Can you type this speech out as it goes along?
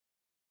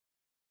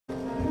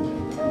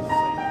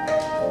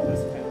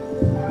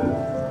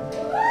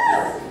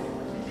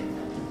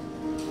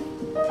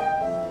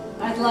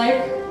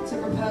like to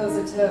propose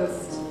a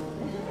toast.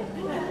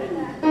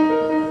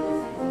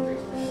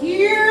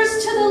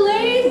 Here's to the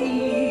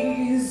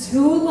ladies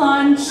who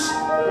lunch.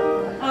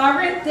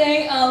 Aren't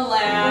they a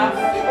laugh?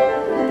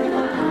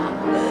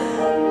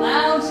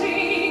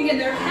 Lounging in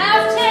their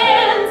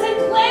caftans and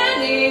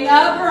planning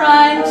a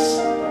brunch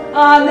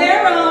on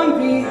their own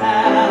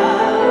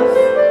behalf.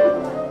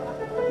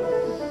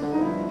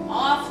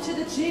 Off to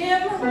the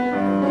gym,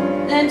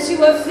 then to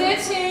a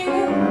fitting,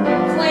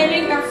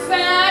 claiming they're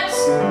fat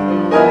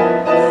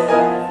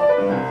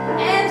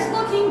and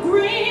looking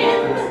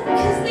grim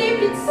because they've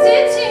been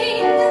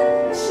sitting,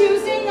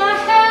 choosing a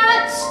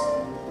hat.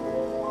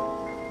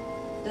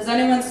 Does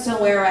anyone still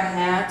wear a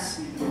hat?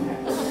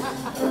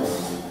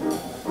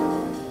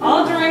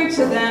 I'll drink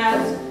to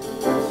that.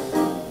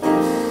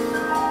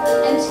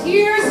 And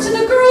here's to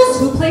the girls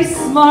who play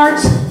smart.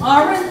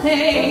 Aren't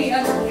they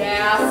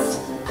aghast?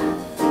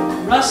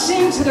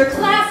 Rushing to their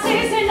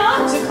classes in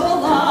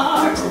optical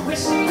art,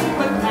 wishing it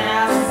would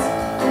pass.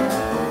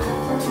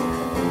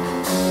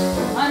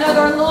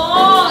 Another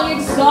long,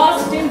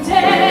 exhausting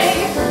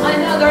day,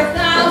 another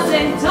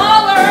 $1,000.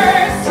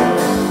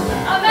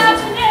 A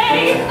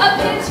matinee, a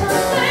pinter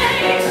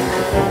play,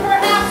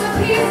 perhaps a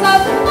piece of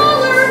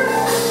Muller.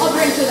 I'll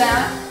drink to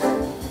that.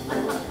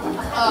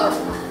 Oh,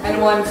 and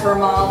one for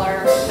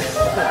Mahler.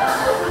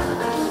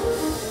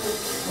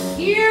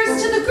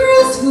 Here's to the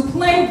girls who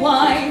play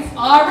wife.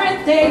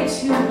 Aren't they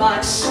too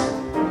much?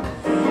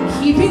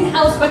 Keeping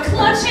house but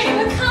clutching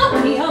a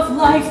copy of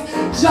life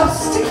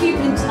just to keep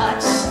in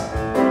touch.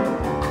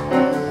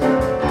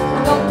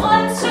 The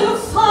ones who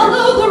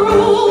follow the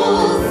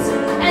rules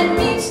and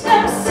meet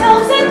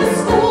themselves at the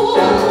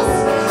schools.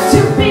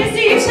 Too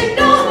busy to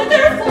know that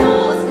they're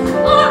fools.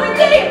 Aren't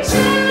they a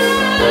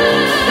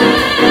gem?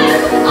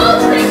 I'll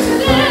drink to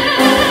them.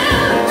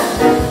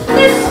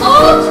 Let's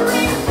all drink.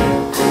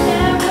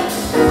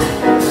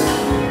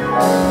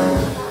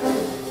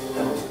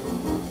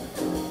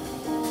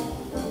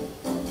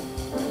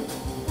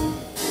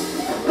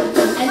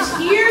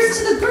 Here's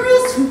to the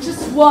girls who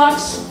just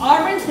watch.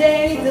 Aren't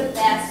they the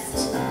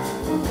best?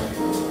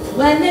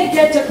 When they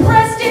get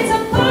depressed, it's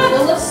a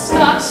bottle of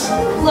scotch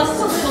plus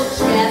a little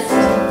jest.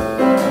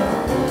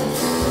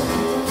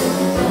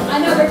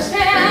 Another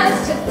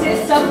chance to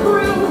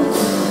disapprove.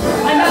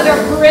 Another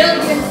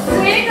brilliant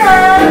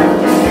singer.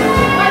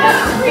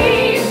 Another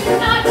reason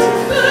not to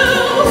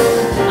move.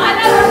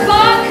 Another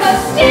vodka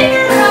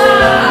stinger.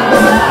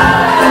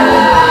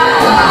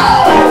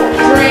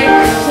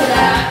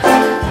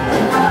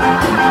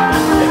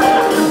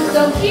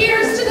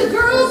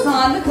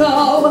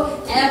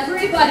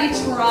 Everybody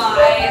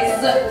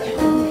tries.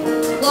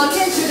 Look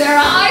into their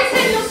eyes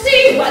and you'll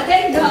see what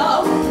they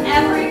know.